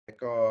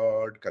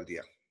Record कर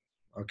दिया।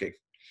 Okay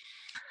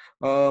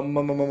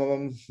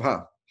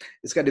हाँ,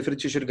 इसका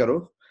डिफरेंशिएशन करो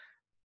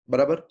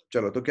बराबर।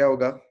 चलो तो क्या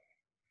होगा,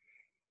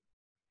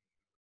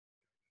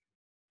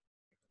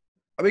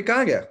 अभी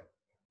कहाँ गया?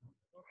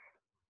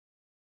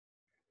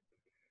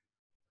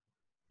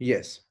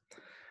 यस,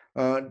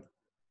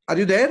 आर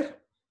यू देयर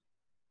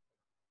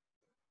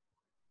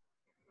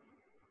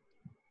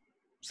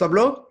सब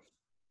लोग?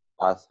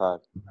 हाँ सर।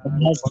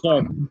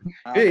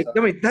 ये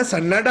एकदम इतना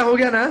सन्नाटा हो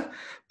गया ना,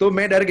 तो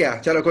मैं डर गया।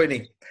 चलो कोई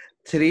नहीं,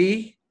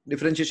 3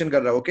 डिफरेंशिएशन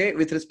कर रहा हूं, okay,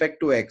 with respect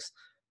to x.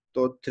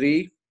 तो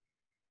 3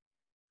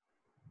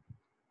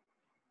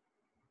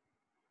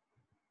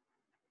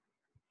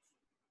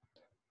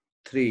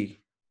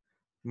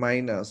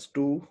 minus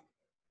 2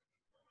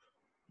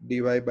 dy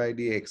by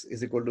dx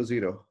is equal to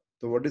 0.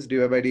 So what is dy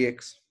by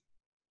dx?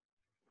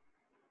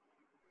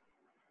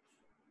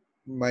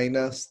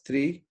 Minus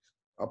 3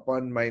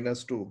 upon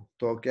minus 2.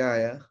 तो क्या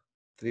आया?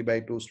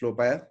 3/2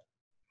 स्लोप आया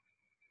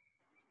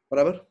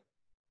बराबर।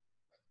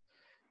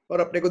 और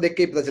अपने को देख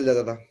के ही पता चल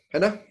जाता था, है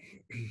ना?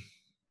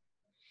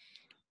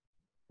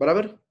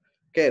 बराबर।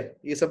 खैर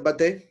ये सब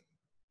बातें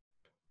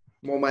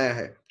मोमाया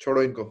है,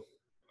 छोड़ो इनको,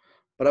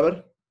 बराबर।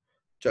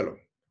 चलो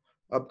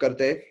अब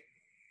करते हैं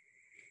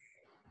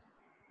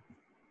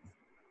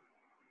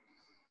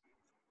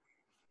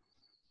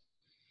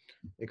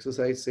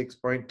एक्सरसाइज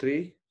 6.3।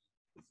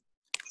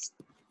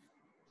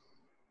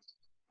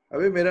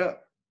 अबे मेरा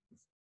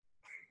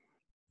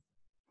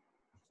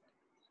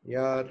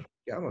यार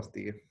क्या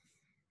मस्ती है।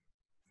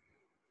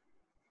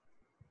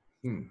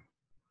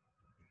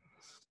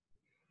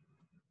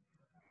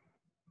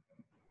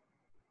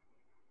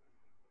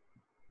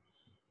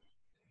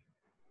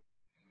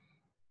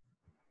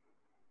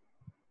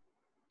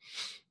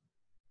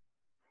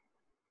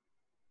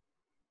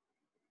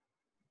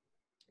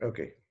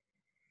 ओके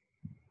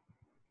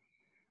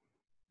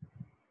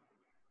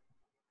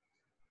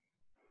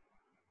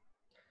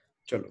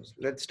चलो,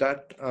 let's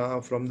start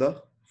from the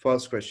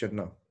first question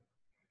now.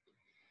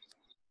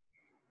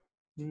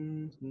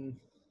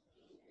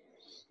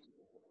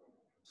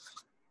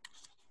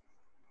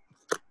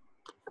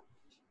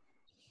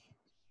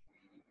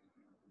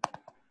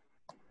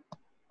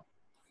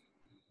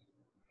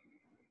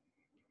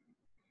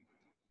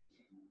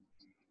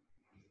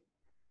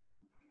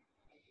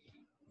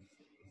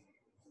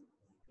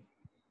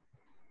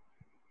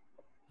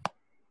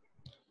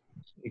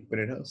 एक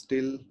minute,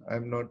 still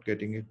I'm not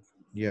getting it.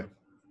 Yeah.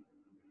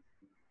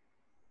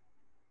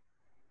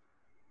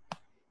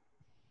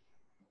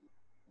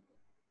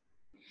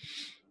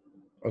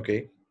 Okay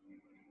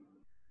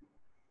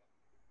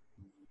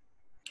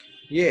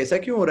ये ऐसा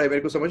क्यों हो रहा है,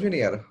 मेरे को समझ में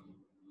नहीं आ रहा।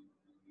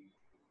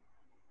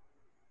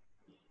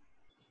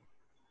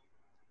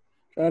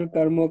 सर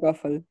कर्मों का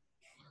फल।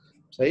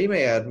 सही में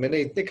यार,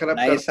 मैंने इतने खराब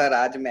नहीं सर,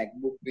 आज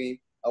मैकबुक भी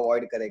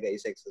अवॉइड करेगा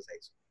इस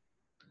एक्सरसाइज।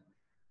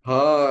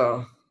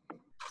 हाँ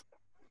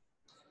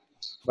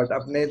बट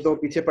अपने तो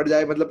पीछे पड़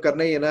जाए मतलब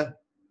करना ही है ना,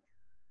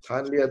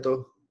 ठान लिया तो।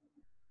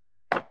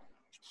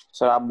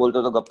 सर आप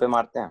बोलते तो गप्पे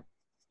मारते हैं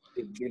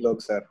भी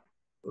लोग सर।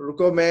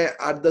 रुको मैं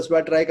 8-10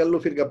 बार ट्राई कर लूं,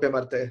 फिर गप्पे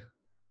मारते हैं।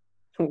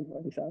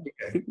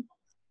 ठीक है।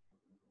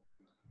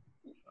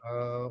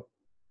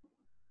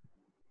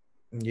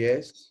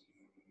 यस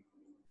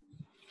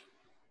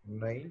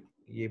नहीं,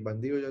 ये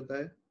बंद ही हो जाता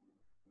है।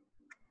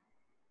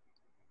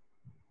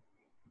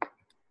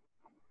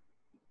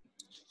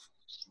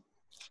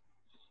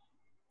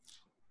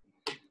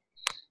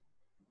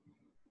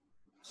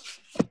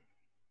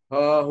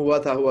 हाँ हुआ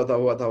था।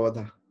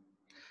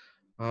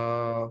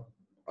 हाँ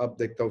अब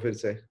देखता हूँ फिर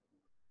से।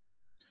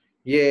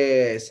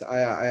 यस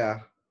आया,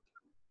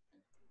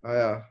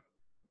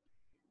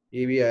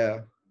 ये भी आया।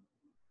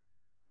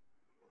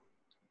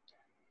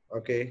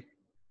 ओके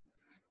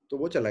तो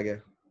वो चला गया,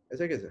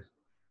 ऐसे कैसे?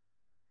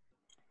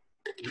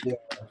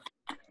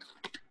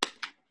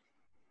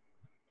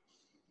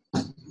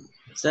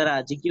 सर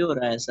आज ही क्यों हो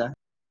रहा है ऐसा?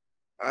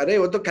 अरे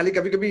वो तो खाली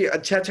कभी कभी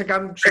अच्छा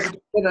काम शुरू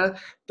करते हैं ना,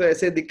 तो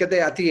ऐसे दिक्कतें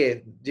आती है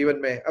जीवन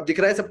में। अब दिख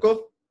रहा है सबको?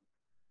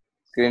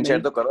 स्क्रीन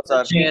शेयर तो करो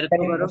सर। शेयर तो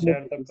करो।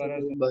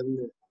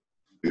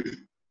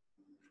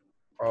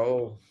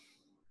 ओह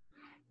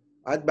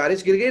आज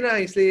बारिश गिर गई ना,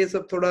 इसलिए ये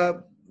सब थोड़ा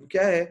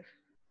क्या है,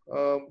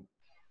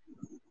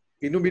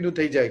 बिनू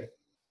थई जाए।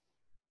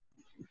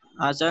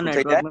 हाँ सर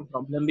नेटवर्क में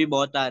प्रॉब्लम भी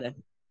बहुत आ रहा है।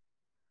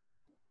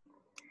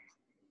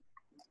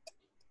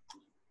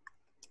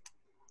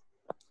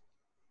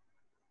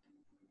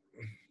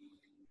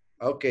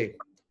 ओके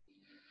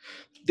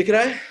दिख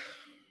रहा है?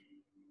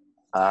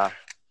 हाँ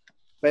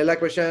पहला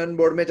क्वेश्चन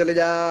बोर्ड में चले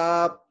जा।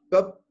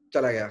 कब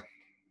चला गया?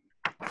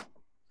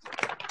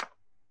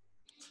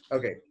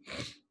 Okay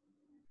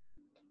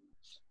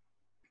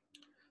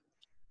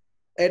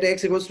eight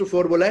x equals to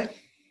 4 बोला है।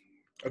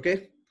 ओके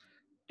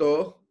तो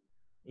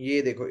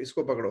ये देखो,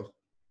 इसको पकड़ो,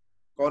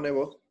 कौन है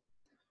वो?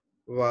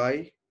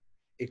 y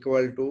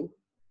equal to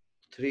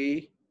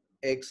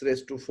 3x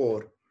raise to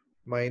 4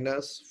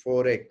 minus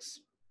 4x।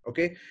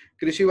 Okay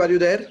कृषि, आर यू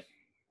देयर?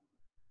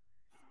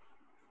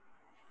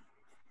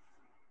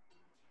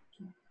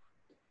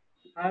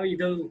 हाँ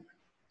इधर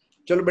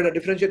चलो बेटा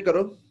डिफरेंशिएट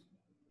करो।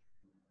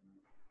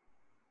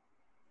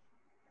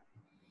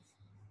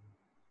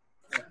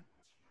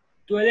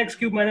 Twelve x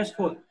cube minus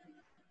 4।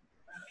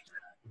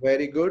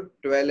 Very good,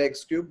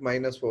 12x cube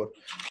minus 4।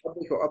 अब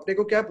देखो अपने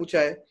को क्या पूछा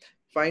है,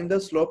 find the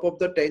slope of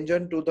the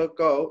tangent to the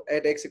curve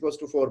at x equals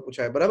to 4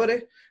 पूछा है, बराबर है।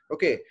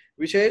 ओके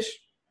विशेष,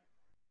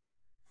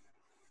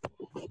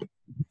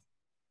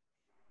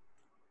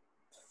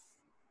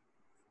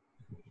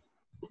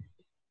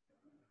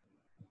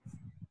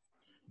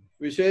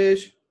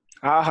 विशेष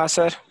हाँ हाँ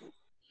सर।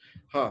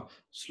 हाँ,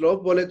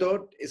 स्लोप बोले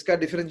तो इसका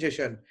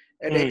डिफरेंशिएशन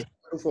एट x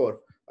टू 4।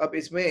 अब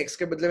इसमें x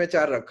के बदले में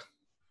 4 रख।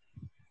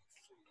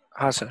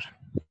 हाँ सर।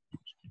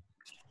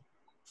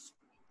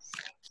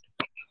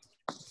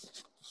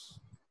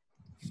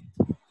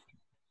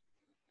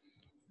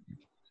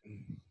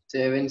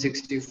 सेवन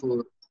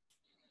 64।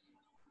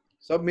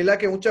 सब मिला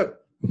के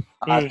ऊंचक।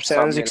 हाँ, सब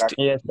मिला 760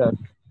 के। Yes sir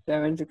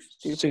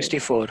 764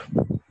 64।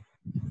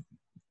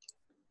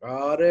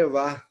 अरे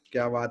वाह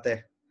क्या बात है,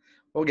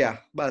 हो गया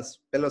बस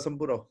पहलो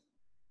संपूरो।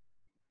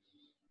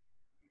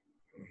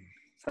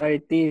 सर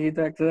इतनी इजी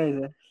तो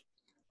एक्सरसाइज है।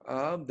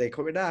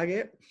 देखो बेटा आगे।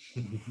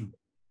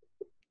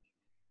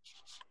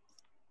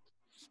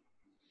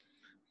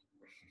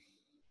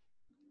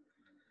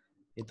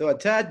 ये तो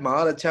अच्छा, आज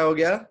माहौल अच्छा हो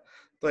गया,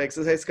 तो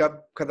एक्सरसाइज कब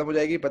खत्म हो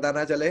जाएगी पता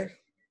ना चले,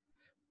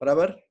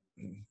 बराबर।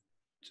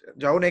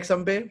 जाओ नेक्स्ट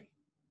सम पे।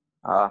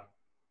 हाँ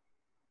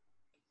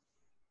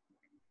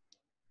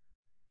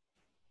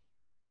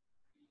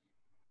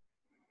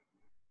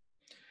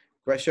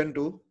क्वेश्चन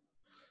 2,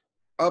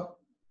 अब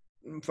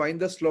find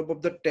the slope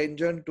of the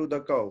tangent to the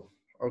curve.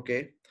 Okay,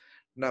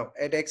 now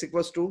at x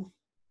equals to,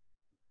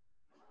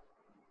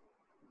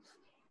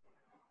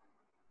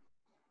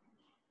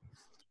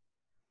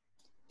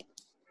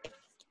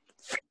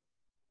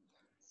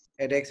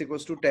 at x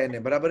equals to 10 है,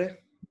 बराबर है।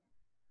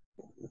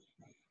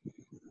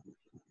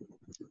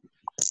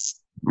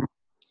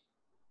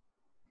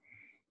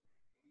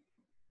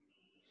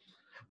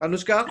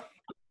 Anushka,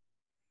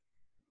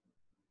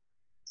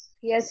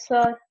 yes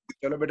sir.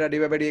 चलो बेटा डी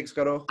बाई डी एक्स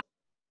करो।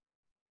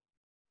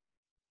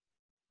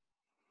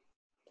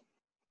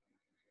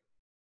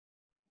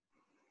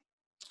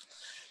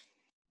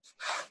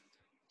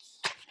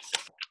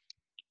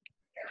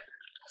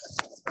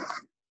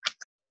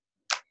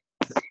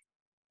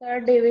 सर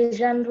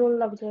डिवीजन रूल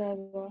लग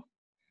जाएगा।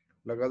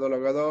 लगा दो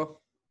लगा दो,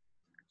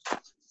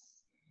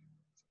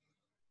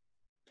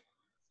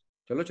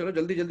 चलो चलो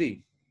जल्दी जल्दी।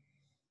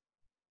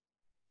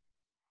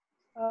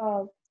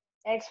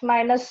 एक्स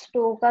माइनस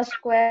 2 का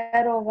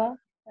स्क्वायर होगा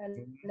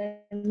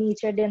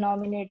नीचे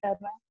डिनोमिनेटर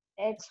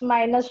में। एक्स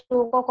माइनस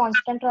 2 को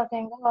कांस्टेंट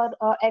रखेंगे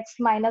और एक्स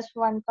माइनस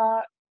 1 का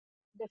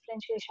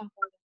डिफरेंशिएशन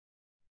करेंगे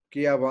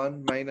किया 1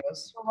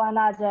 माइनस, तो 1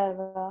 आ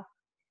जाएगा।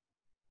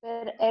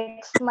 फिर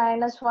एक्स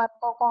माइनस 1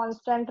 को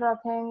कांस्टेंट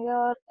रखेंगे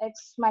और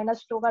एक्स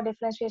माइनस 2 का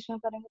डिफरेंशिएशन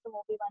करेंगे तो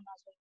वो भी 1 आ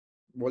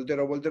जाएगा। बोलते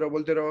रहो बोलते रहो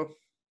बोलते रहो।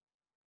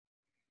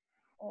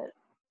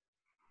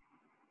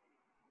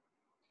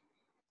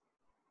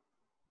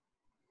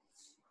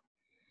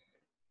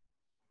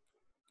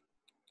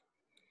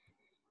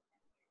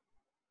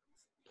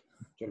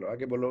 चलो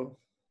आगे बोलो।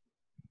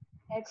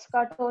 एक्स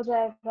कट हो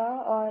जाएगा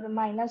और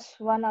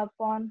 -1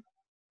 अपॉन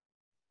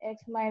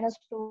एक्स माइनस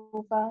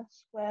 2 का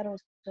स्क्वायर हो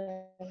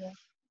जाएगा।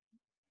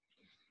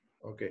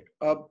 ओके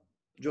अब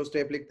जो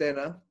स्टेप लिखते हैं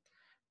ना,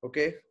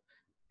 ओके,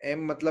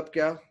 एम मतलब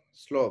क्या,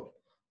 स्लोप।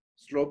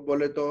 स्लोप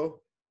बोले तो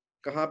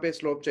कहाँ पे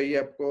स्लोप चाहिए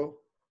आपको,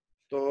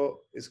 तो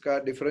इसका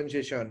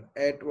differentiation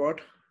at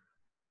what,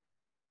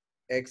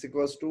 x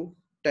equals to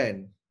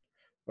 10.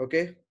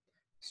 Okay,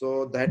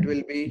 so that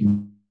will be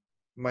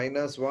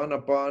 -1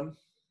 upon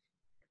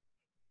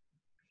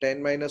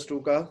 10 minus 2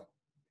 का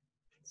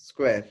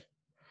स्क्वायर,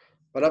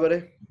 बराबर है।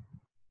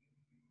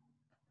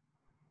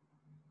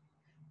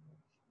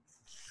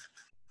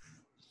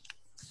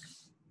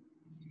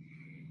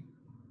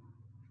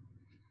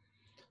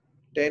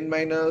 टेन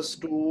माइनस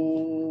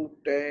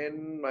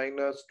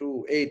टू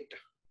 8,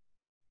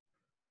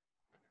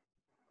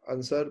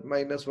 आंसर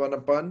 -1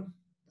 अपन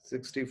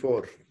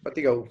 64।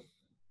 पति गाऊ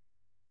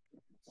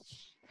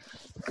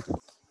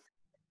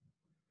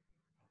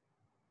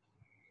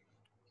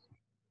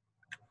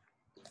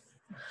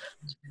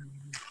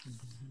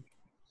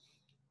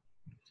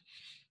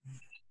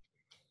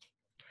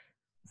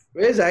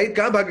वे जाहिद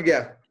कहाँ भाग गया,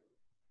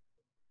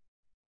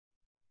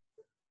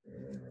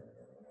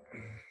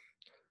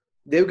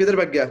 देव किधर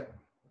भाग गया।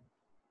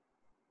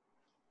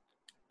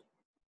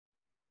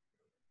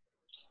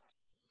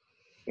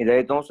 इधर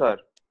ही तो हूँ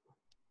सर।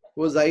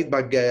 वो जाहिद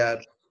भाग गया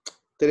यार,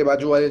 तेरे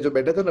बाजू वाले जो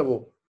बैठे थे ना वो।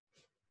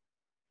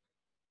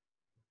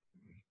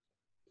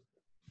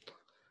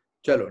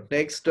 चलो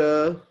नेक्स्ट,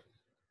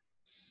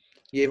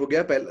 ये हो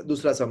गया पहला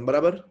दूसरा सम,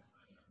 बराबर।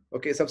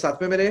 ओके सब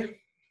साथ में मेरे।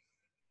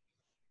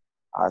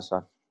 हाँ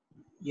sir.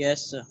 Yes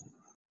sir.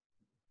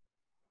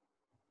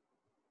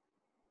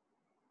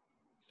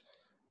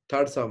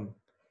 Third some,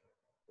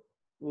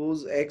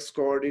 whose x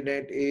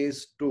coordinate is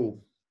 2.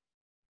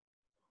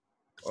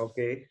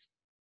 Okay,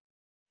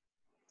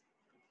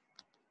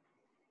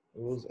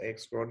 whose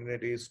x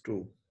coordinate is 2.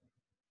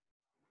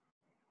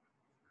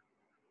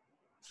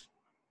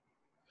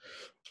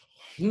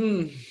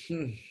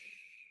 hmm.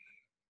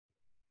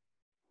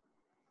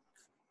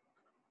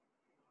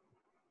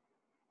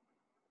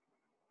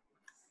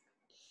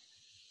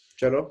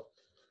 चलो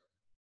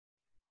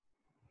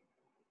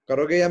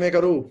करोगे या मैं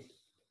करूं?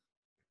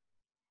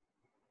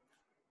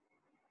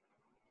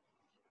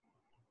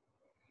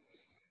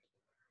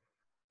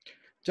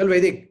 चल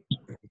वैदिक.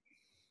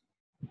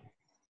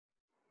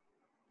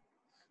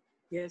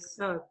 Yes,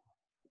 sir.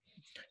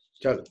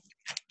 चल.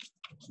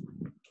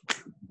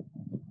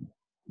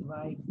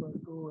 Y equal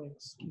to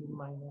x cube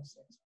minus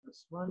x plus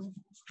 1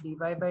 dy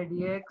by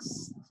dx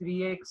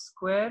 3x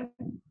square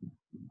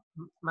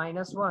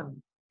minus 1.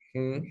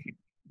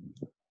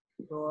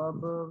 तो अब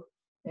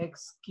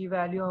x की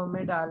वैल्यू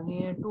हमें डालनी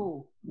है 2.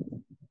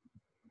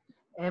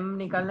 m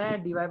निकालना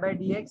है dy by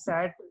dx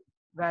at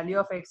value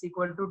of x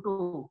equal to 2.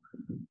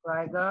 तो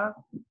आएगा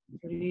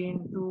 3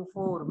 into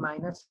 4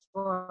 minus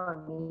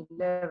 1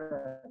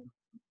 11.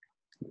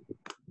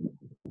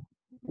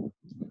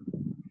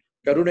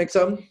 करूं नेक्स्ट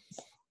सम.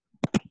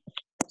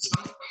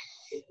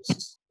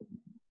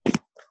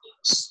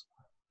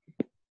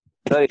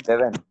 Sir,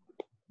 11.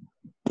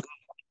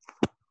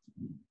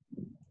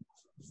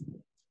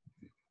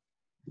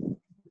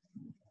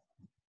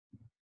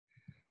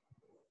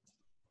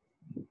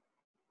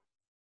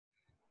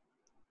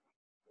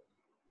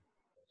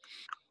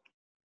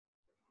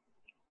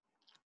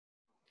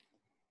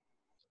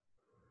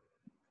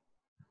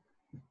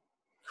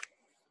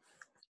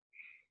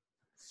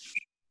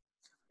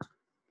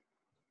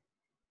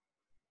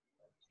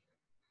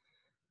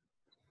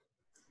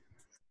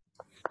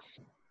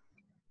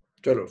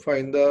 चलो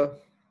फाइंड द.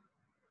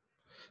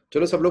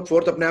 चलो सब लोग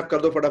फोर्थ अपने आप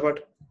कर दो फटाफट.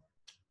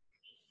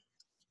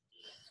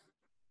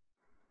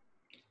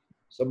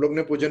 सब लोग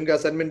ने पूजन का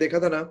असाइनमेंट देखा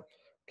था ना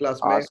क्लास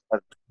में? sir.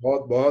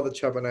 बहुत बहुत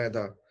अच्छा बनाया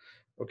था.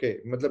 ओके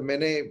मतलब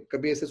मैंने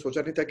कभी ऐसे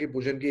सोचा नहीं था कि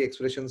पूजन की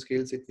एक्सप्रेशन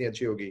स्किल्स इतनी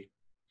अच्छी होगी.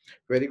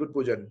 वेरी गुड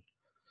पूजन.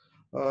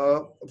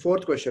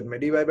 फोर्थ क्वेश्चन में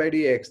dy by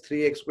dx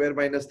 3x square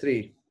minus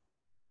 3.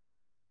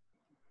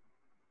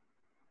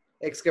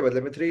 x के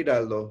बदले में 3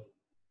 डाल दो.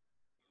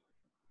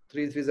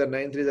 3 3 are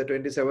 9 3 are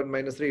 27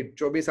 minus 3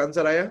 24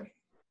 आंसर आया.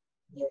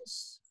 Yes.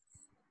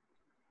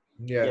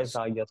 Yes.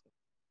 yes.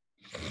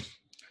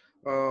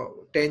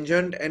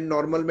 Tangent and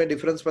normal में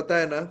डिफरेंस पता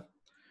है ना?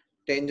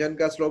 टेंजेंट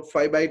का स्लोप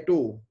 5/2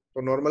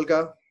 तो नॉर्मल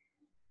का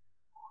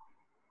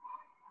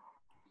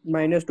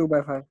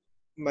 -2/5.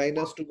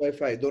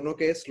 -2/5. दोनों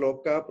के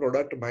स्लोप का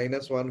प्रोडक्ट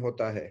 -1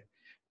 होता है.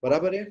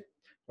 बराबर है?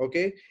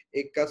 ओके.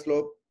 एक का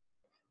स्लोप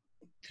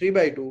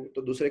 3/2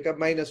 तो दूसरे का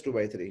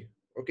 -2/3.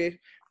 Okay.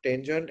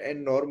 Tangent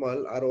and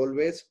normal are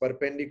always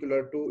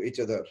perpendicular to each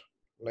other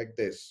like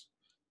this.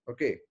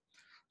 Okay.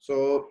 So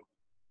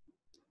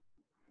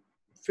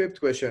fifth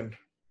question.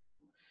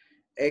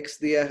 x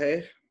दिया है,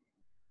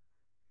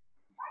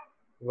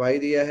 y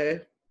दिया है.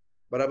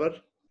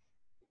 बराबर.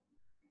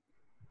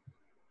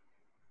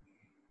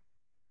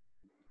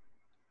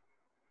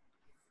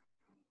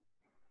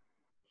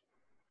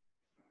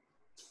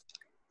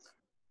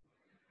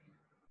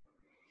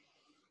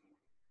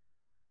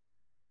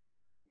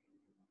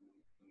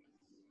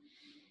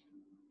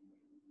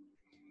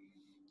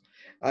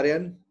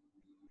 आर्यन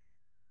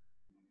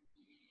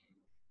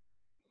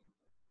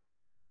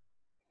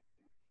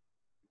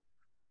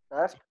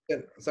सर.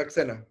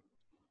 सक्सेना.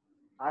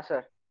 हाँ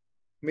सर.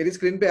 मेरी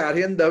स्क्रीन पे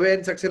आर्यन दवे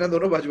एंड सक्सेना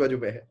दोनों बाजू बाजू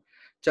पे है.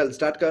 चल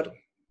स्टार्ट कर.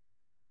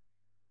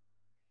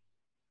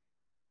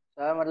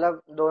 सर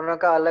मतलब दोनों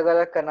का अलग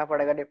अलग करना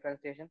पड़ेगा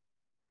डिफरेंशिएशन.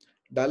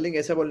 डार्लिंग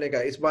ऐसा बोलने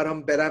का, इस बार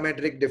हम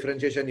पैरामेट्रिक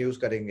डिफरेंशिएशन यूज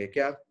करेंगे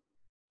क्या?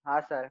 हाँ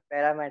सर,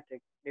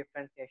 पैरामेट्रिक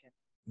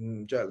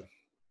डिफरेंशिएशन. चल.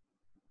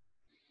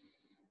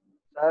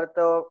 सर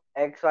तो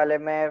x वाले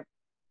में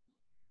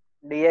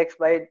dx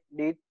by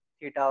d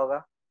थीटा होगा.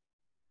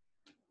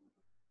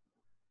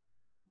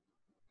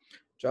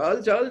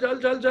 चल चल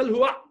चल चल चल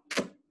हुआ.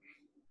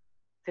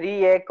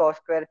 3a cos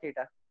square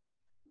theta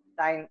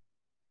sin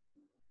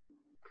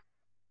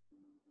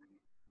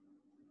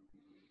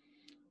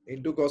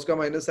into cos का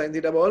माइनस sin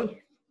थीटा बोल.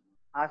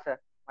 हाँ सर,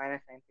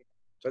 माइनस sin थीटा.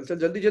 चल चल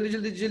जल्दी जल्दी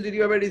जल्दी जल्दी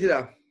divide by D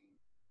theta.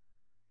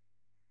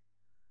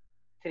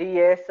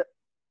 3a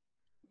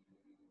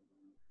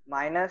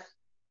minus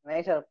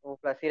नहीं सर, वो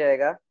प्लस ही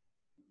रहेगा.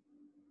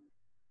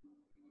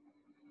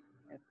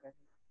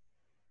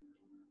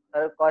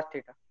 Sir cos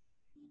theta.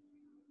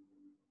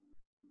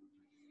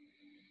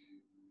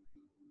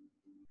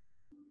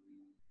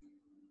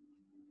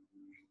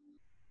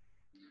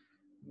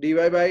 dy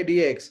bye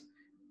dx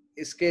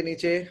इसके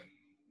नीचे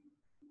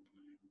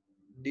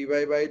dy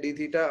bye D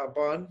theta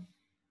upon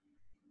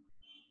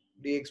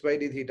dx bye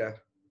D theta.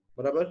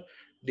 बराबर.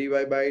 dy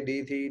bye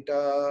D theta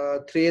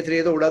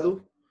 3a तो उड़ा दूं.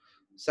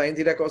 sin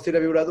थीटा cos थीटा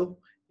भी उड़ा दूं.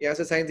 यहाँ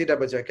से sin थीटा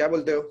बचा. क्या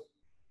बोलते हो?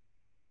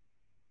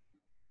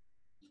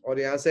 और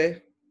यहाँ से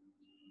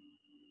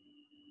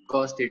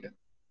cos थीटा.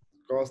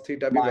 cos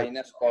थीटा भी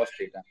Minus cos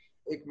theta.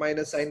 एक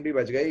माइनस साइन भी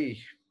बच गई.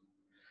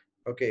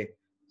 ओके.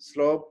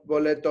 स्लोप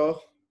बोले तो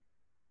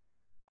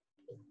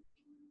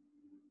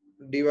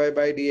dy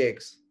by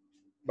dx,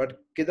 बट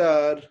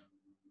किधर?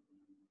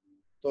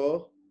 तो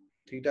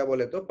थीटा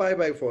बोले तो पाई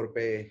बाई 4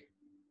 पे.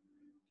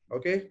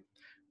 ओके,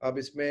 अब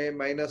इसमें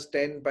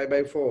 -10 pi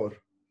by 4.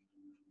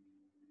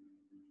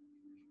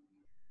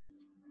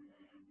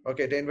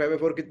 Okay, 10 pi by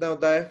 4 कितना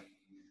होता है?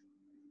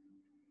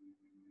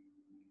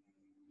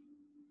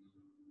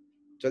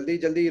 जल्दी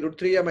जल्दी,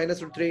 √3 या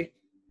 -√3?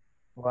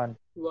 1.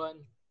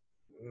 1.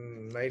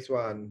 Nice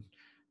one.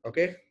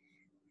 Okay.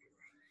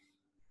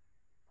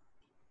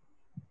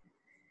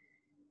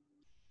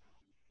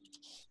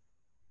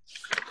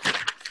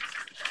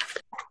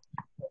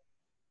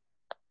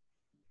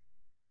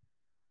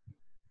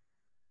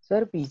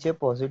 सर पीछे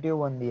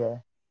 +1 दिया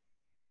है.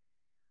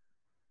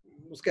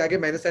 उसके आगे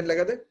 -10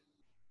 लगा दे.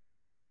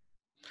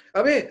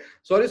 अबे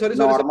sorry sorry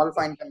sorry normal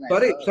find करना है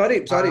सॉरी सर. सॉरी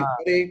सॉरी हाँ.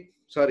 सॉरी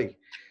सॉरी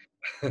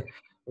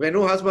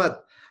वेनु हंस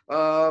मत.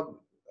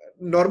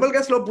 नॉर्मल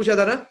का स्लोप पूछा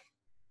था ना?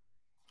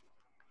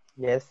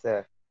 Yes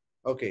sir.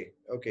 ओके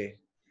ओके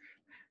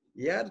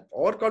यार,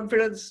 और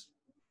कॉन्फिडेंस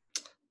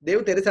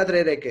देव तेरे साथ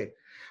रह के.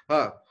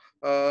 हाँ,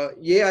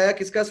 ये आया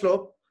किसका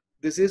slope?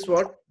 This is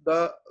what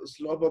the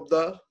slope of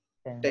the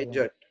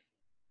tangent.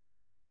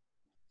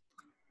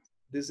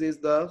 This is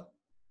the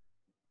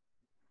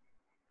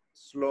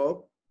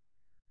slope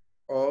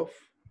of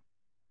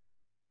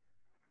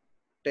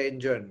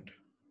tangent.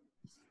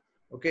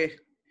 Okay,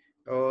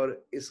 और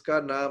इसका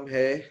नाम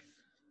है,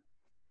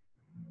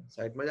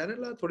 साइड में जाने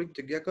ला, थोड़ी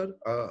जगह कर.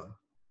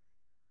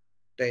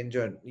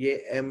 टेंजेंट ये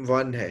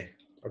m1 है.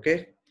 Okay,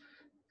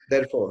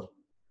 therefore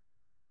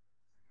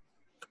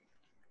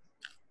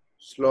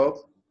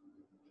slope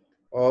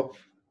of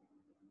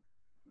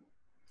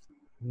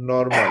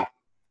normal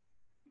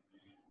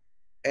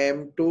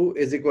m2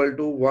 is equal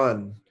to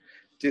 1.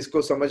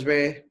 जिसको समझ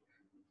में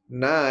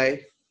ना आए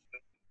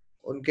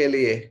उनके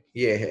लिए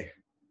ये है.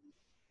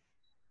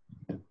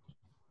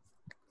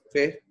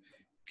 ओके,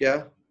 क्या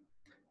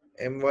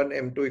m1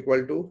 m2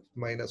 इक्वल टू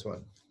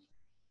 -1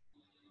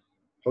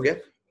 हो गया?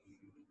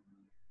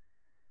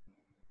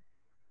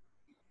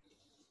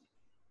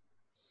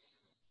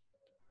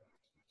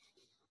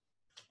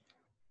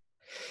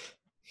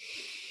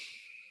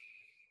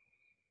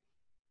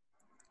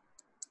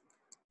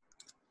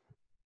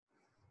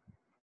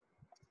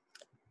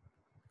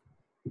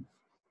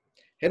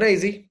 है ना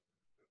इजी?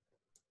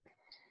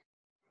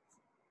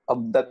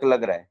 अब तक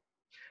लग रहा है.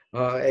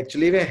 हाँ,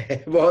 एक्चुअली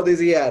में बहुत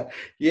इजी यार.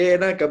 ये है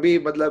ना, कभी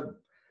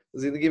मतलब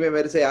जिंदगी में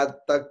मेरे से आज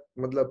तक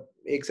मतलब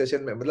एक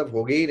सेशन में मतलब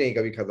हो गई ही नहीं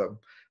कभी खत्म.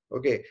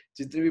 ओके,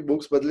 जितनी भी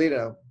बुक्स बदली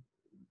ना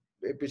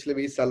पिछले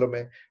 20 सालों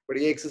में, पर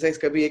ये एक्सरसाइज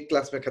कभी एक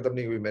क्लास में खत्म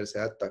नहीं हुई मेरे से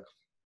आज तक,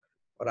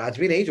 और आज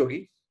भी नहीं होगी.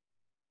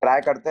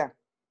 ट्राई करते हैं.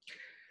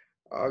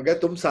 अगर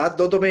तुम साथ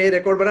दो तो मैं ये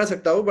रिकॉर्ड बना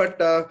सकता हूँ,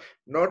 but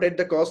not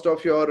at the cost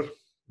of your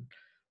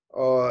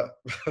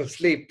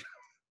sleep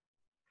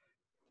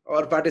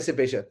और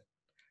पार्टिसिपेशन.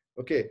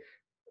 ओके,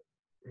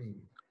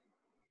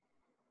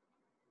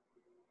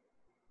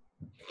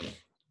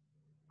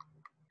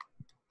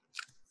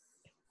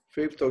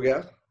 फिफ्थ हो गया.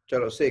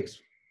 चलो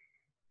 6.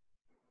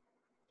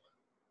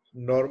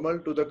 Normal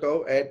to the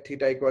curve at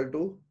theta equal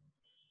to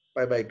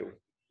pi by 2.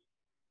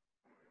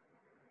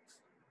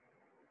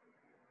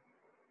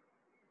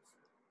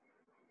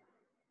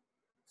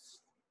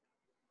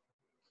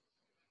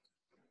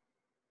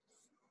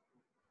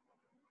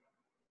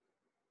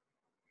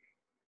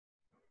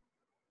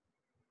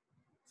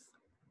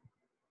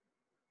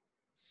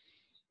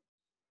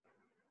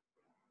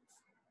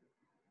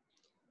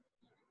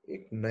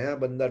 एक नया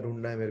बंदा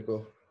ढूंढना है मेरे को.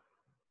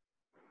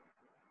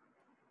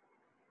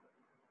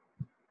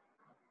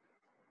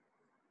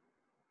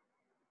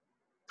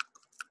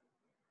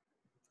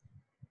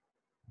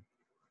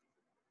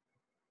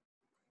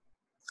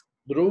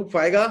 ध्रुव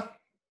आएगा?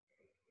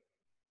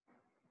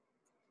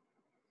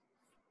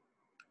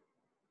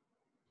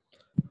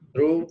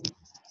 ध्रुव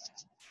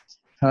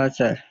हाँ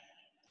सर.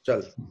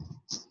 चल.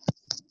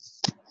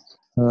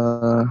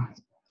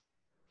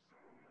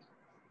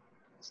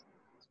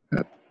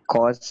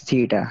 cos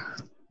theta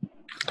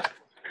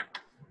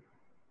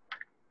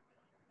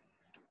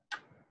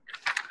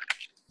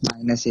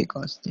 -a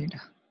cos theta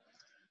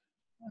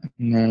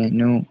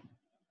no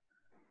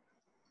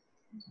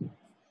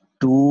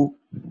 2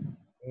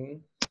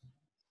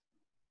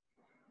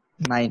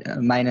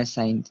 minus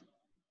sin.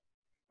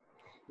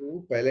 तू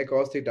पहले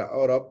cos थीटा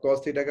और अब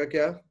cos थीटा का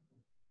क्या?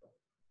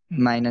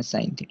 minus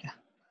sin theta.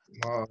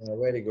 हाँ,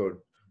 वेरी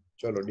गुड.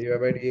 चलो dy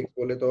by dx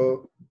बोले तो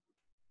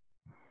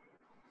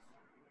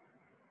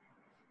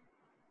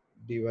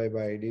dy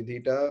by d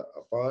theta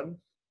upon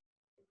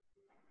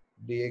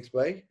dx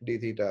by d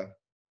theta.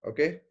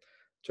 Okay,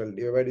 चल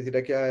dy by d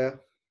theta क्या आया?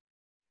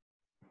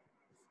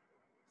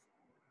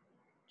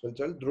 चल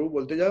चल ध्रुव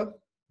बोलते जाओ.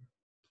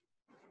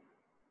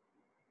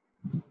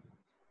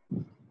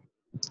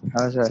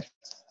 हाँ sir.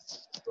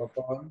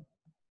 upon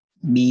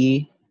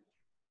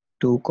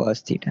b2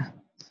 cos theta.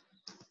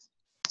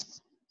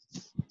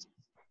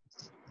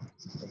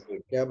 okay,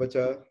 क्या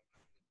बचा?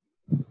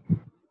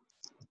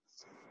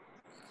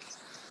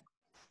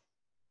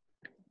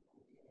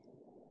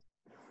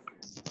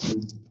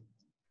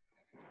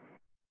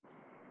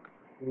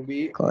 2b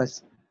cos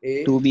a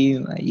 2b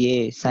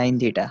ये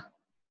sin theta.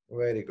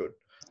 Very good.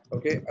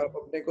 Okay, अब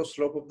अपने को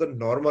स्लोप ऑफ द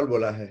नॉर्मल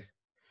बोला है,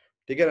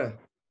 ठीक है ना।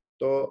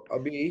 तो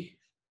अभी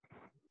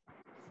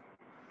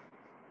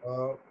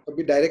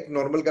अभी डायरेक्ट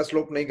नॉर्मल का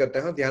स्लोप नहीं करते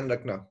हैं, ध्यान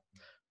रखना।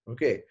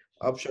 ओके,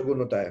 अब शगुन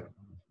होता है,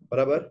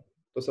 बराबर।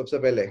 तो सबसे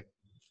पहले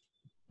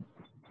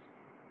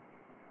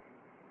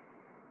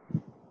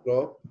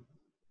slope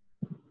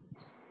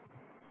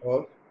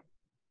of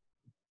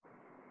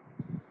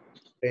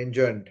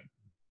tangent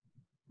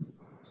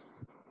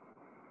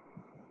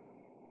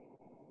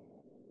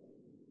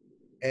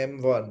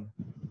m1,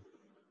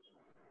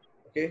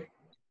 okay,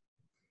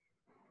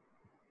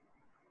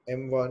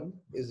 m1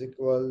 is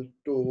equal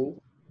to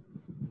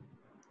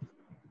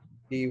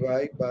dy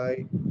by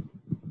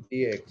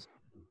dx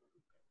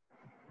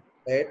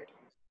at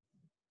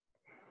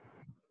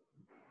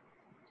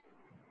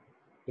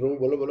ध्रुव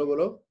बोलो बोलो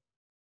बोलो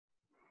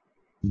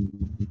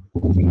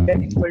theta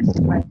equal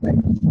to pi by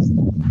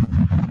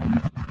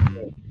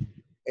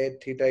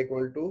at theta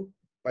equal to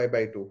pi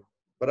by 2,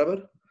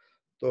 बराबर।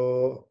 तो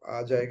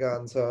आ जाएगा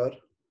answer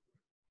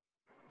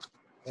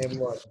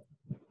m1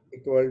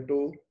 equal to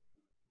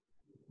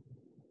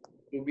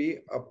 2b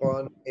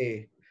upon a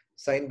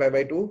sin pi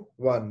by 2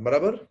 1,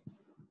 बराबर।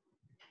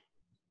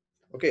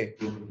 Okay,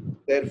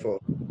 therefore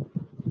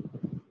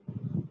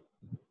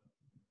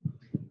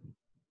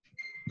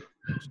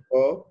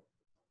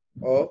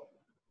of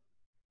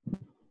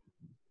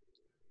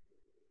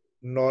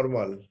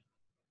normal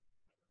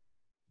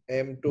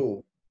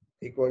m2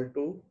 equal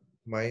to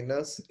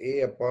minus a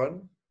upon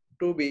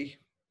 2b।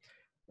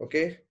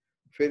 Okay,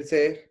 फिर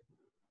से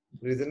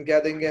reason क्या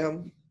देंगे हम,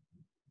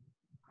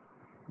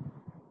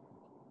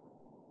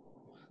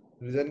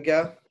 reason क्या,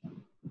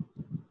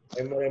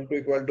 m1 m2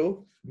 इक्वल टू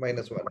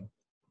 -1,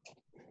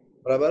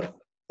 बराबर।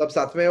 सब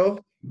साथ में हो,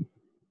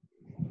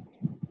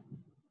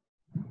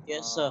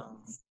 यस सर।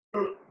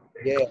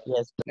 ये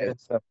यस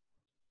सर।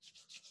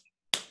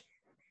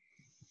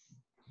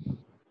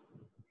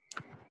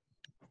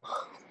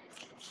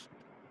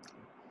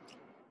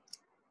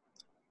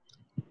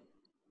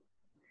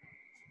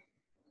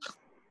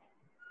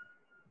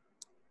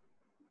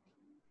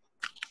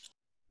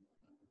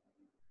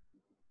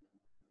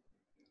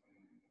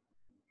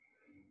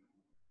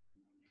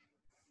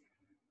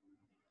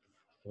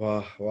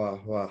 वाह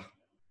वाह वाह।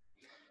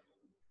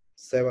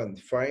 7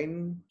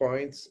 find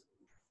points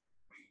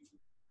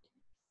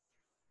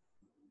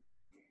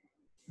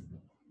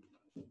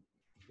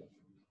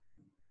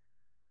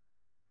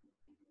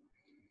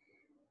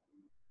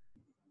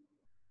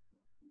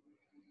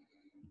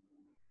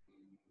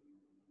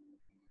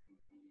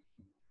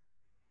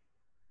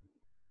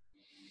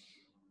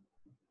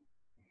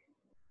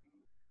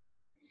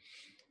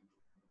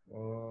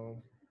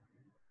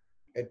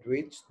at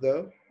which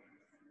the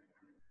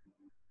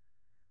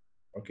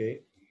okay,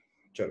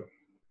 चलो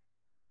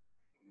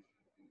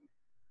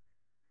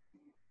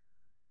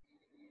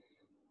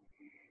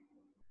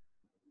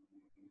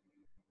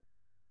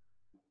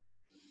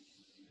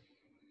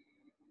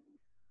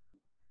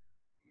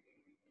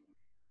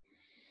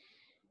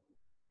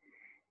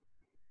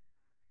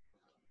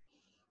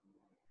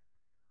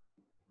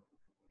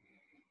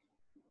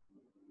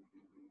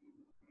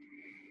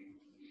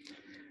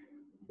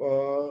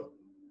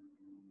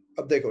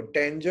अब देखो,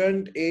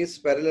 tangent is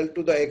parallel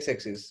to the x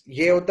axis,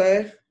 ये होता है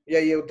या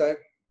ये होता है,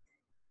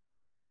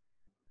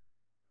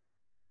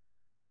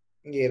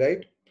 ये,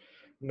 right.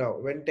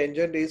 Now when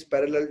tangent is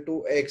parallel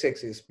to x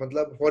axis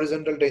मतलब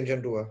हॉरिजॉन्टल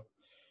टेंजेंट हुआ,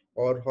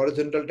 और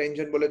हॉरिजॉन्टल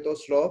टेंजेंट बोले तो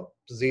स्लोप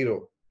 0,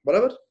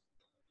 बराबर।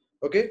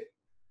 ओके,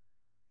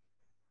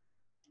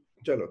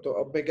 चलो तो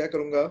अब मैं क्या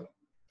करूंगा,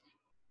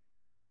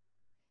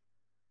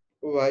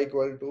 y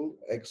equal to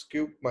x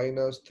cube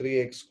minus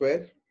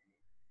 3x²।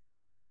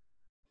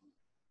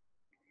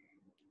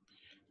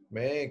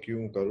 मैं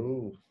क्यों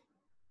करूं,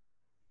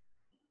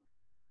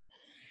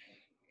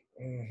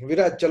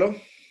 विराज चलो।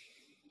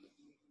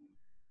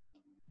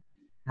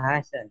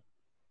 हाँ sir.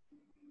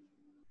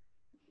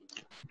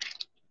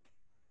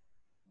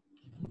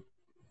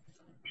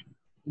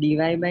 dy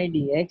by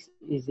dx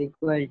is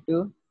equal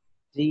to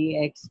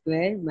 3x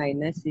square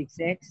minus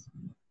 6x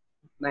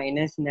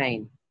minus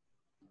 9.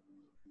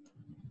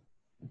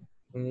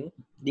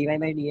 dy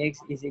by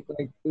dx is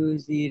equal to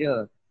 0.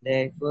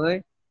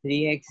 Therefore,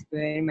 3x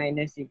square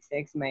minus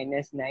 6x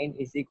minus 9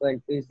 is equal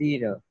to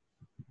 0.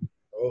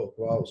 Oh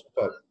wow,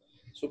 super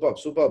super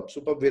super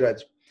super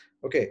Viraj.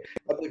 Okay,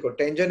 अब देखो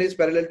tangent is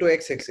parallel to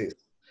x axis,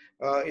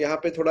 यहाँ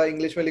पे थोड़ा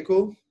English में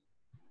लिखूं,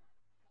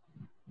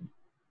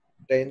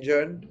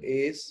 tangent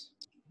is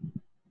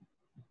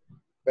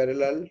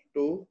parallel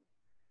to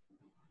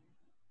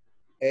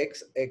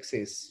x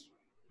axis,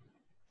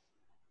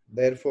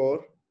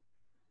 therefore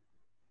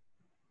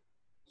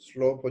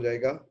slope हो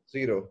जाएगा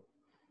 0।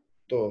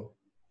 तो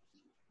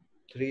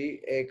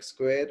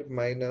 3x²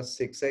 माइनस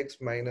 6x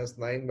माइनस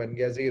 9 बन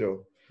गया 0।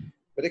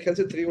 मेरे ख्याल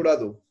से 3 उड़ा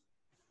दूं,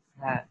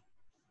 हाँ।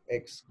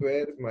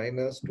 x²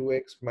 minus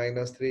 2x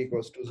minus 3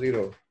 equals to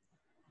 0.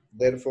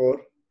 Therefore,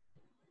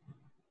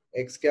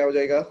 x क्या हो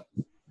जाएगा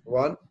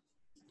 1,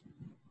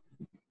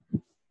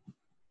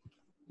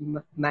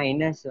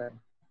 -1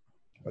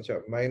 अच्छा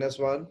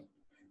 -1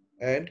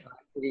 एंड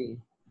 3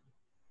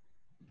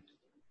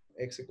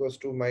 x इक्वल्स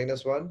टू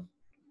 -1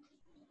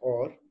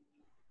 और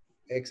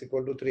x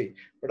इक्वल टू 3,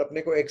 बट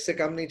अपने को x से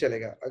कम नहीं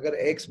चलेगा। अगर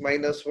x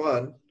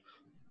 -1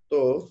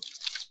 तो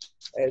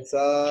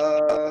ऐसा,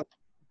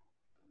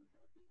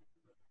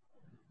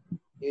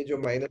 ये जो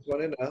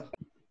 -1 है ना,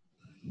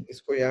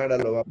 इसको यहाँ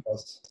डालो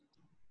वापस।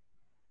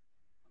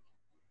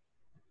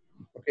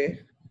 ओके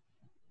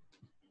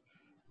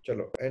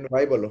चलो, एंड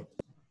y बोलो।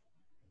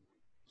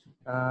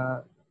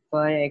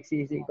 for x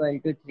is equal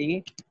to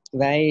 3,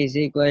 y is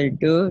equal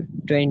to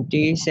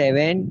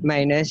 27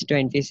 minus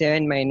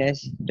 27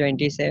 minus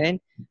 27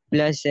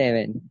 plus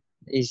 7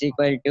 is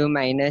equal to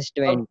minus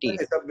 20.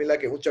 सब मिला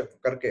के उच्च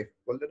करके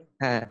बोल देना।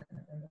 हाँ,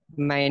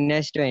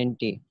 minus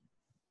 20.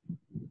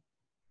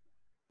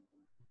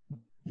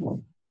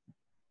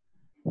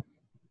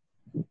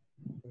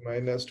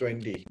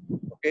 -20।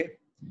 ओके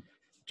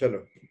चलो,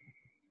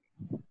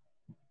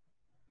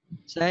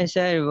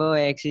 सर वो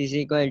x is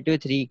equal to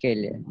 3 के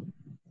लिए।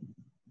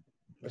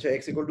 अच्छा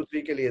x इक्वल टू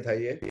 3 के लिए था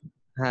ये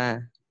हाँ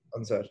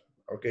आंसर।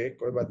 ओके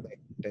कोई बात नहीं,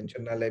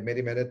 टेंशन ना ले,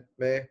 मेरी मेहनत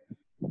में।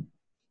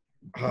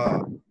 हाँ,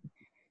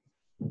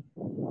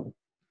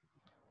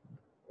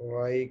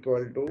 y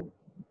इक्वल टू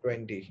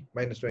 20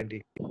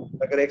 -20,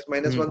 अगर x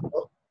 -1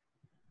 तो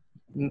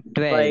 5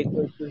 12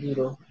 equals to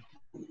 0.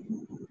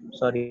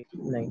 Sorry,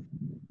 9.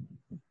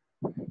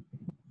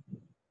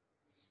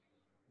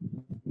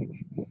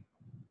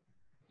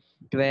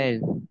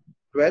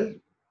 12।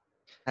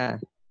 हाँ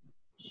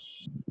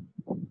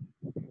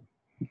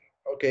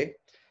okay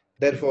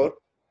therefore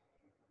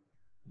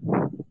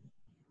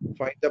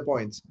find the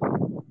points।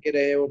 ये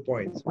रहे वो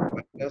points,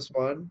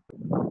 -1,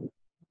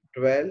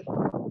 12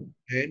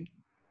 and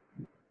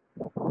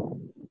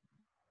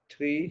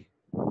 3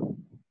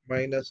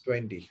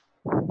 -20।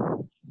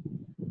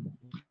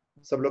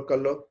 सब लोग कर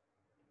लो।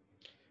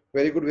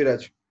 Very good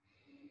Viraj.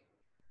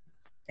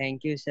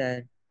 Thank you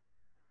sir.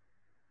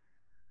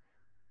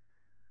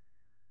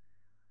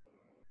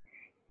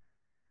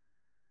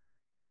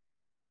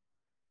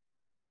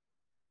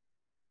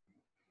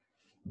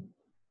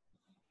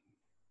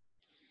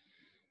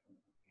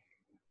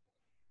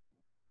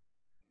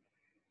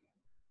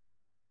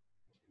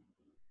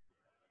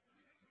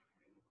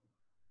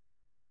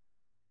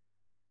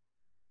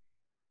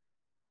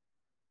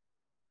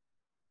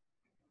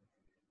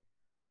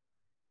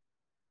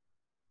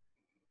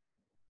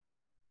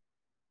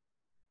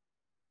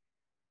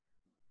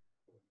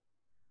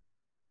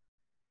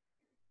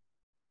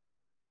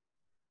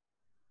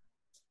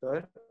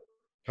 Sir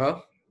हाँ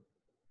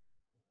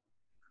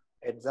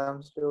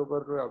एग्जाम्स के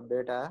ऊपर कोई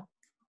अपडेट आया?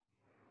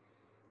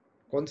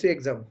 कौन सी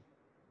एग्जाम?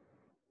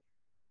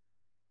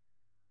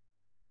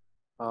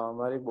 हाँ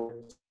हमारी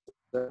बोर्ड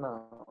है ना,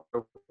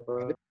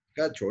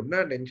 क्या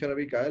छोड़ना, टेंशन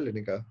अभी क्या है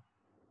लेने का।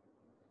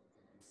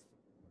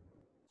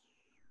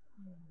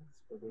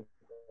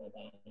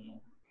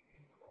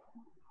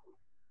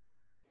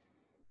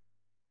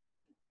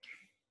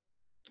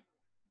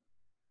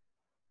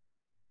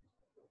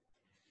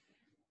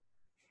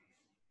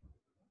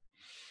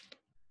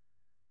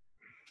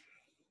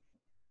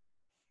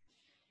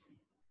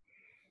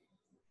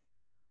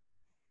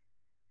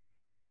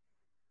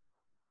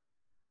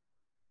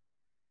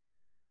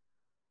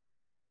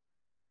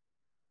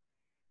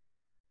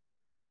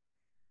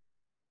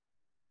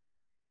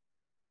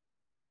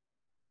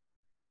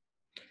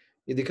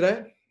 ये दिख रहा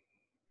है?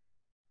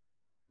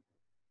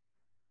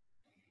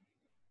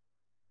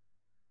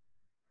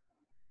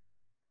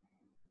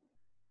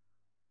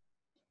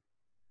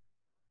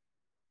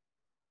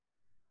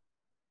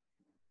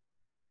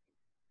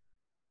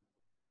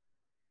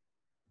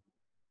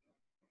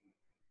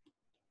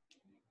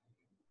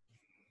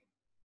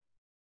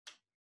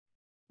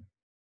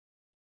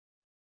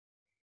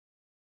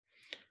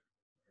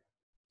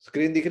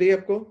 स्क्रीन दिख रही है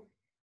आपको?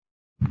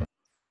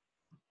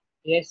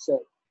 Yes, sir.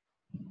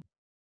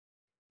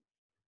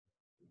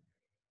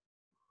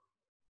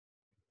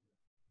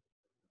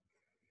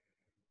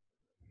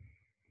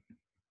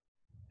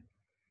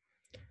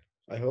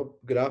 I hope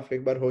graph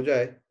एक बार हो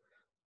जाए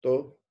तो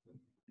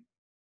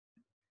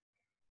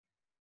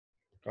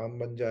काम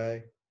बन जाए,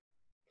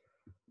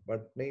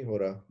 बट नहीं हो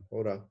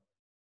रहा।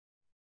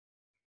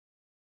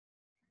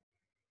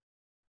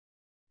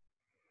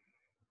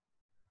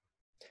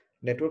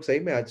 नेटवर्क सही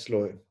में आज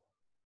स्लो है।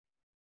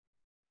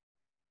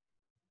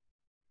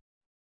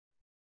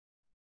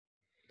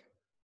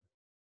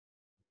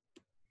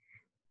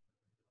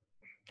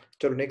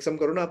 चलो नेक्स्ट सम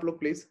करो ना आप लोग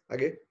प्लीज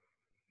आगे।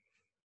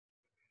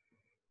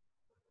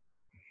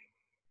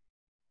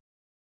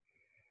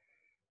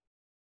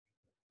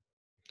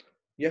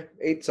 या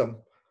 8th सम।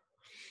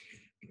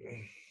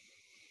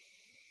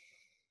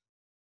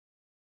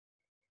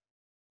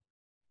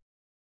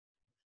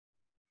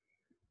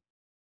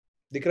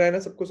 दिख रहा है ना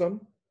सबको सम?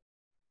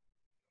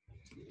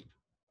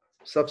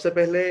 सबसे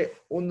पहले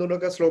उन दोनों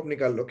का स्लोप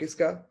निकाल लो।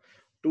 किसका?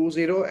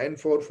 20 and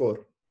 44।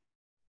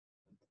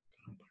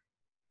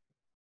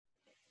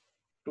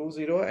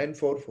 20 and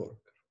 44।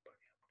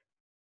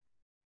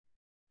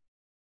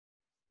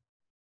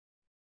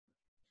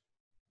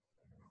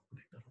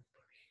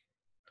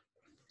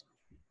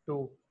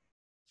 2.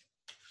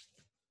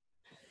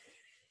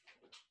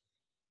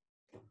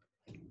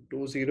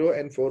 2 0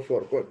 and 4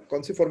 4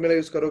 कौन सी फॉर्मूला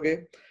यूज करोगे?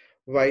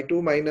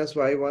 y2 minus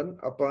y1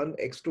 upon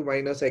x2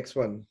 minus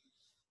x1.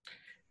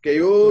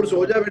 Keyur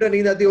सो जा बेटा,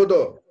 नींद आती हो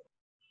तो।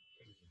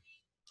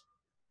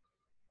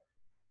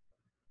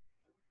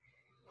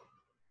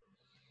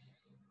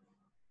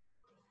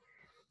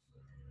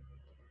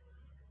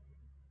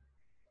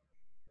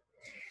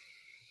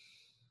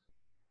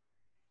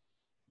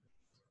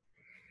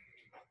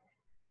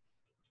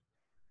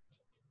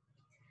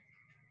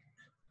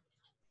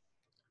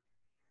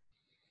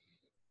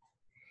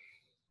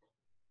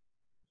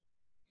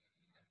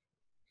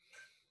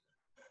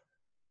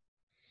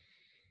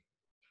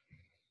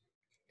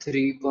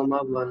 Three comma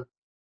one.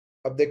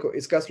 अब देखो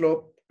इसका स्लोप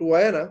 2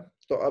 आया ना,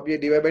 तो अब ये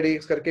dy by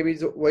dx करके भी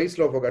वही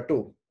स्लोप होगा 2।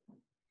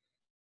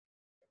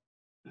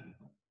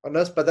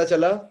 अनस पता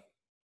चला?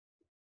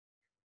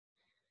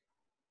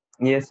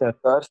 Yes sir.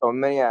 सर समझ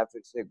में नहीं आया,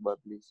 फिर से एक बार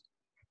प्लीज।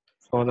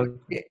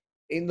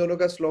 इन दोनों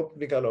का स्लोप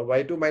निकालो,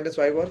 y2 minus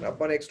y1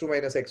 upon x2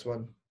 minus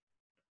x1,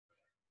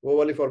 वो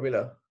वाली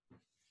फॉर्मूला।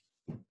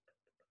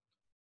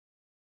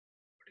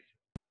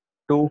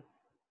 2।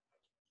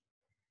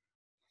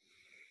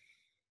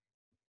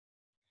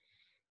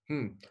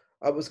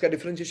 अब उसका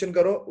डिफरेंशिएशन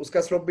करो,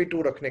 उसका स्लोप भी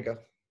 2 रखने का।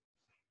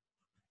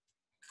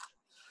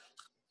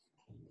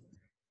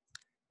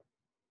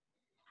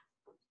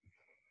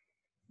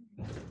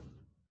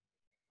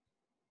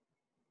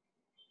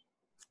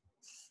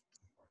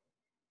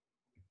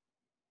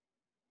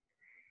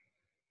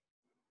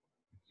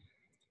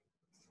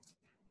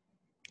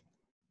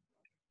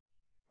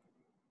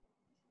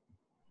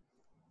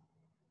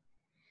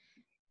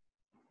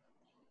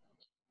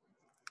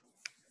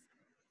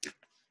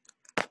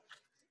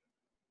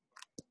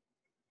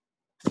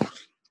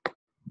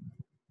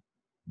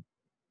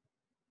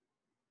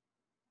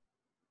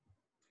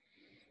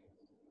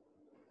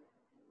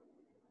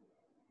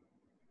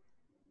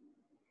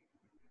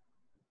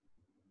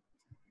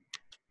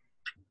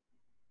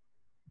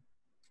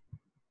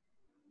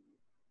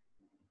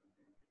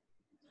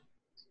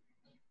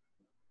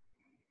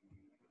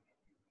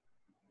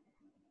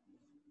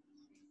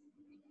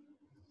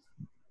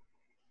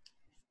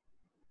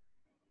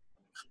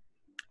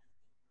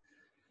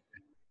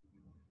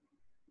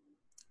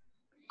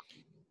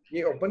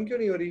 ये ओपन क्यों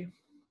नहीं हो रही?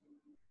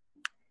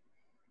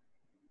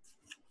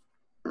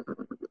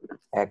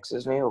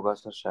 एक्सेस नहीं होगा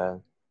सर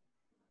शायद।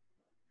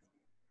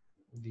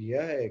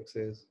 दिया है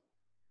एक्सेस।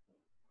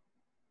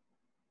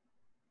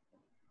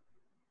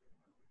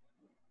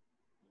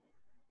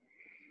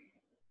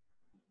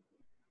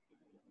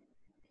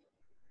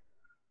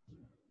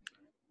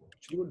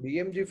 वो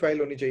DMG फाइल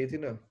होनी चाहिए थी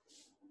ना।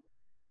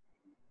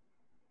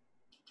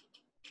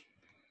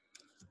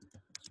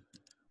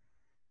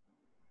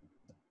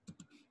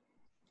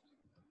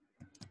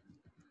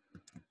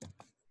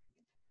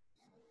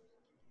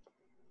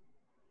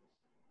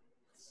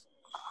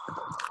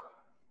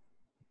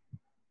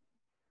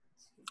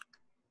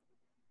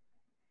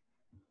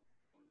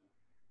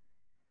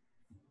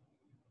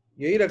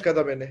 यही रखा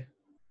था मैंने।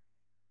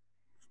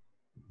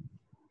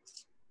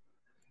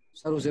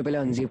 सर उसे पहले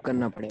अनजिप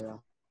करना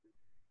पड़ेगा।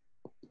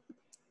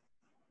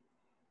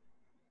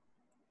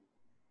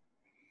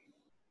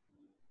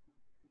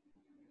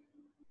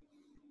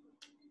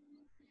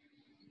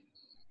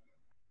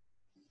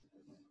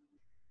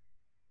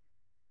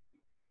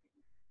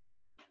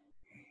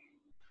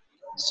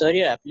 सर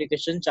ये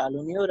एप्लीकेशन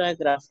चालू नहीं हो रहा है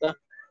ग्राफ का।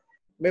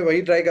 मैं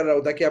वही ट्राई कर रहा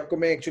हूँ, ताकि आपको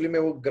मैं एक्चुअली में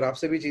वो ग्राफ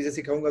से भी चीजें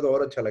सिखाऊंगा तो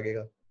और अच्छा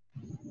लगेगा।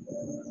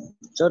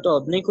 सर तो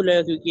अब नहीं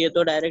खुलेगा क्योंकि ये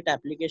तो डायरेक्ट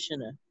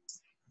एप्लीकेशन है।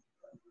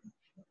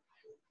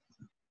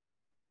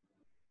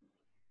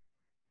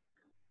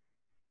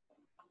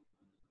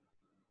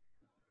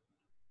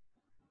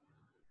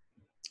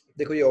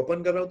 देखो ये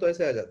ओपन कर रहा हूँ तो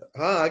ऐसे आ जाता।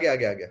 हाँ आ गया आ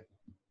गया आ गया।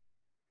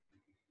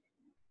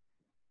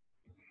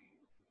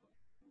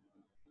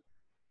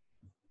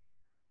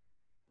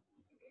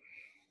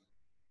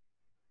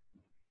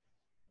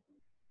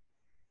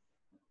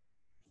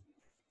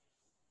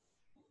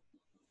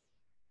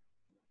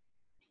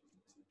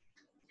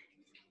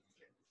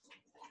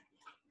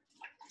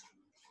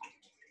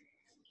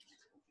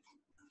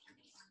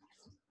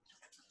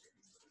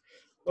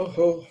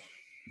 ओहो,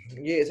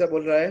 ये ऐसा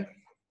बोल रहा है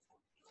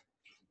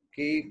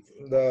कि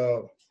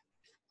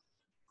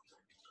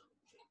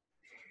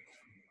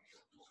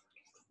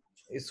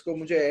इसको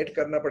मुझे ऐड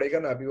करना पड़ेगा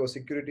ना, अभी वो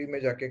सिक्योरिटी में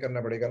जाके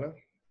करना पड़ेगा ना।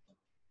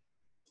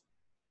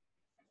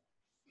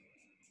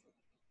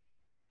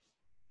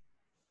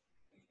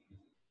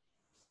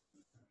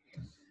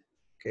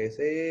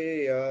 कैसे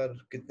यार,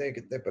 कितने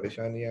कितने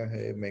परेशानियां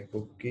है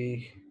मैकबुक की।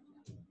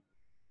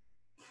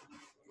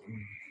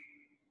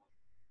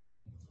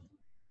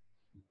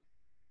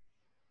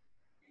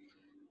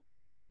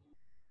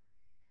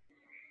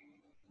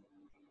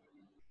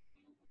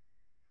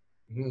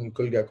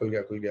 खुल गया खुल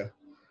गया खुल गया।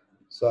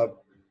 सो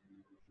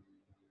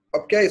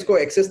अब क्या इसको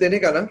एक्सेस देने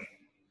का ना?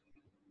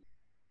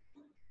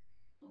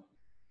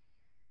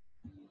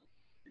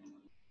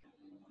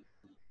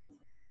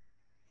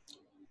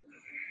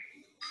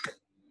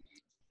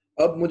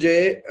 अब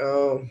मुझे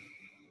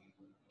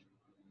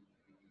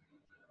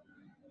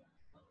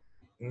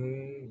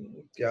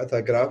क्या था,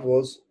 graph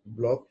was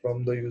blocked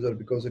from the user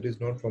because it is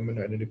not from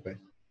an identify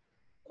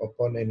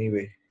upon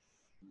anyway.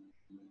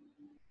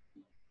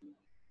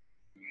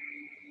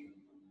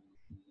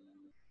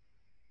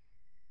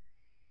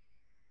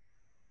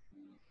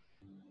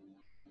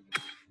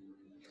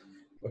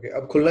 Okay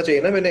अब खुलना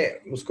चाहिए ना, मैंने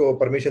उसको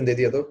परमिशन दे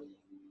दिया तो।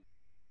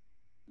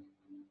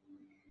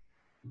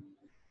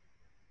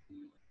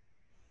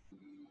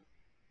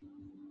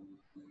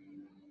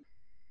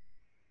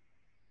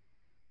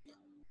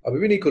 अभी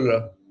भी नहीं खुल रहा।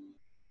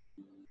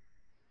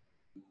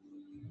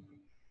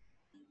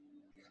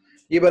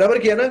 ये बराबर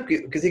किया ना,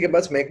 किसी के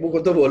पास मैकबुक हो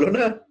तो बोलो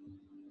ना।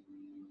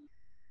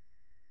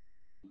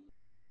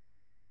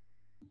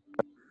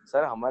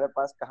 सर हमारे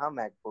पास कहाँ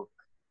मैकबुक।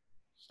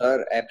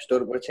 सर એપ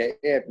સ્ટોર પર છે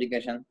એ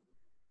એપ્લિકેશન?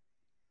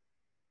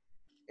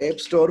 એપ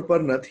સ્ટોર પર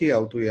નથી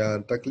આવતું યાર,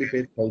 તકલીફ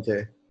એ જ થાય છે।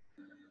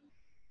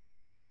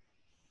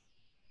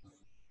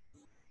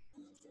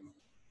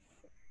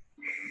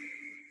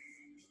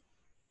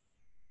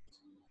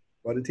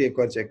 ફરીથી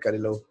એકવાર ચેક કરી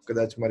લઉં,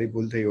 કદાચ મારી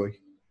ભૂલ થઈ હોય।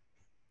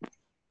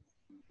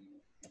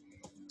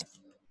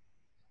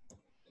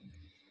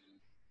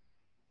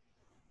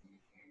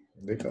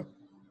 देखा,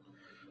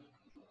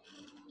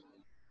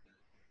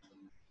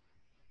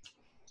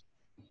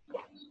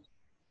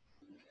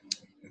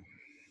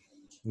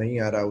 नहीं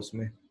आ रहा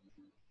उसमें।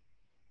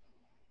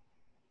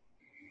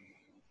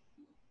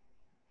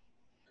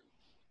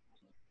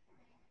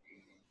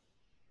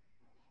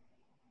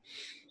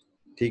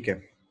 ठीक है,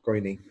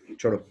 कोई नहीं,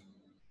 छोड़ो,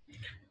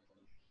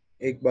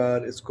 एक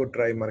बार इसको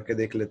ट्राई मार के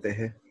देख लेते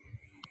हैं।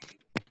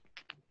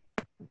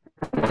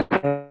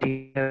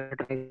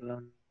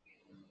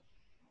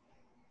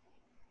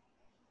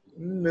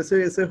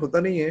 वैसे ऐसे होता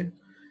नहीं है,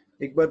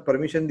 एक बार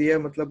परमिशन दिया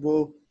मतलब वो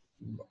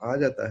आ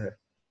जाता है।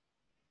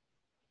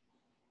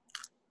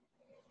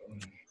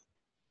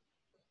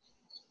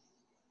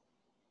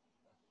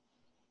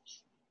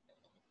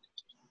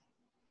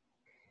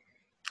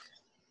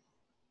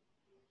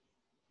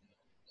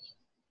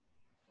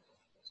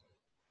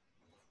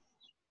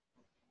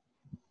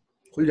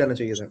 खुल जाना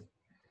चाहिए था।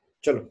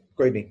 चलो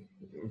कोई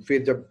नहीं,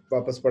 फिर जब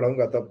वापस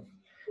पढ़ाऊंगा तब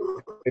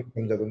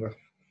समझा दूंगा।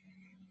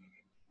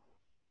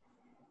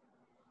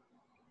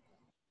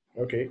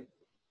 ओके,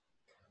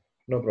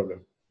 नो प्रॉब्लम,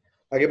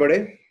 आगे बढ़े।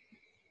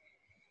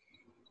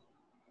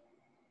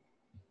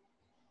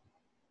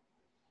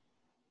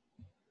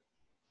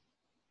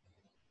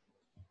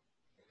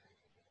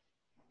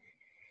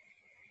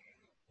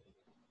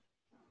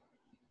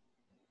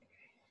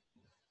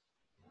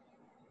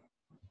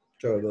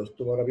 चलो दोस्त,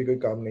 तुम्हारा भी कोई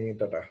काम नहीं है,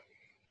 टाटा।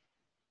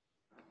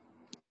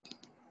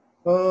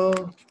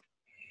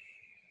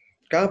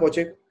 कहाँ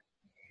पहुंचे?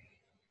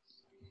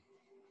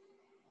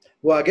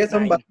 वो आ गया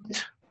सम बात।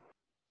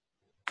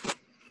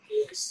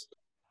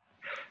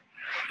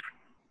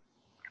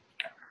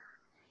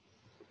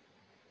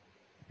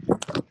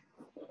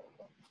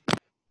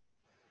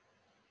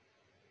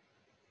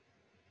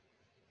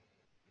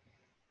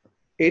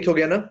 एट हो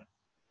गया ना?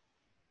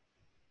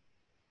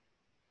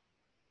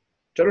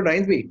 चलो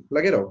नाइन्थ भी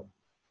लगे रहो।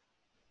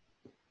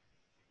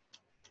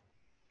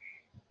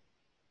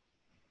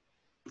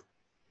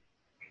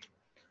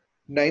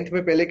 नाइन्थ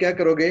में पहले क्या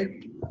करोगे?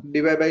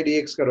 डीवाई बाई डी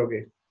एक्स करोगे।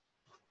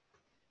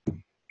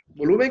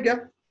 बोलूं मैं क्या?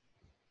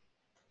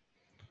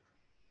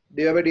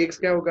 डीवाई बाई डी एक्स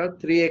क्या होगा?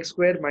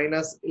 3x²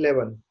 minus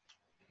 11।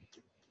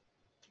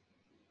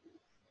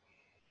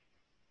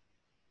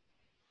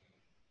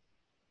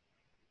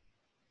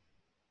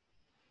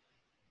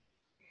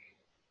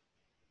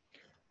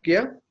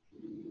 किया?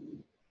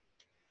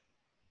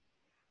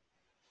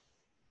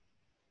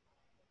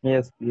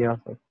 यस किया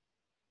सर।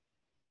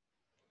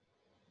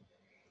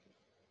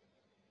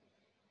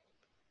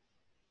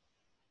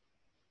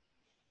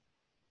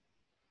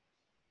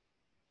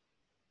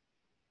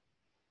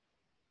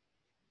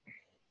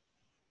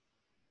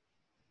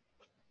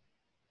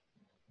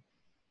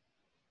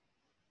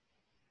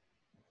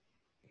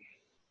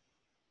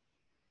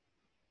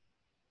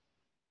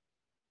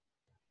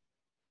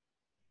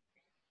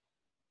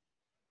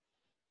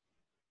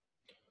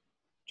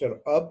 चलो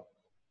अब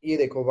ये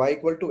देखो, y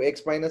equal to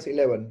x minus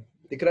 11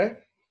 दिख रहा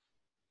है?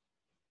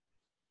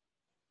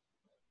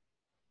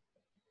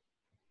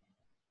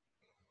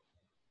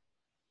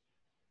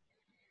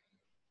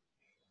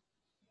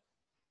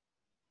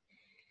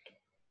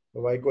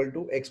 y equal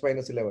to x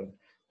minus 11।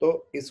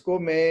 तो इसको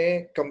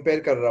मैं कंपेयर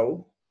कर रहा हूं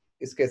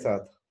इसके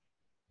साथ।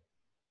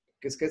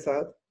 किसके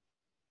साथ?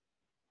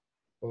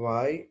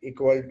 y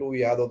इक्वल टू,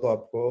 याद हो तो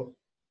आपको,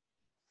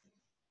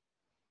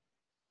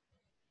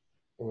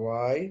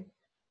 y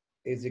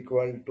is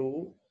equal to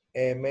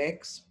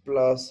mx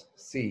plus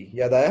c,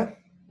 याद आया?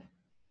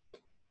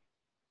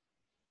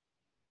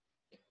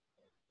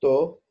 तो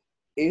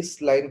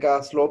इस लाइन का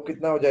स्लोप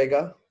कितना हो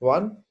जाएगा?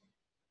 1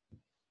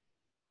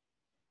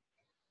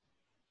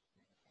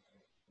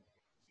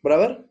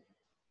 बराबर।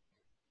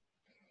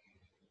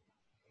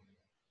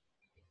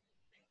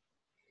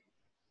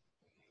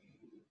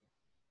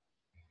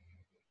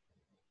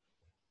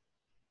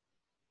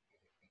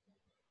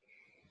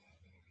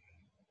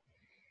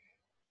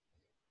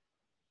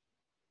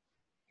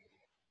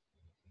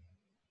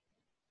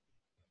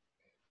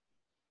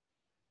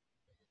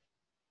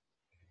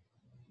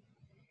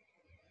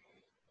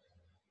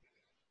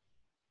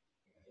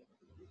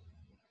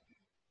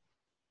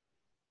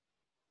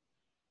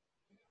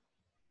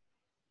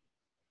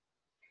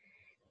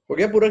 हो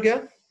गया पूरा क्या?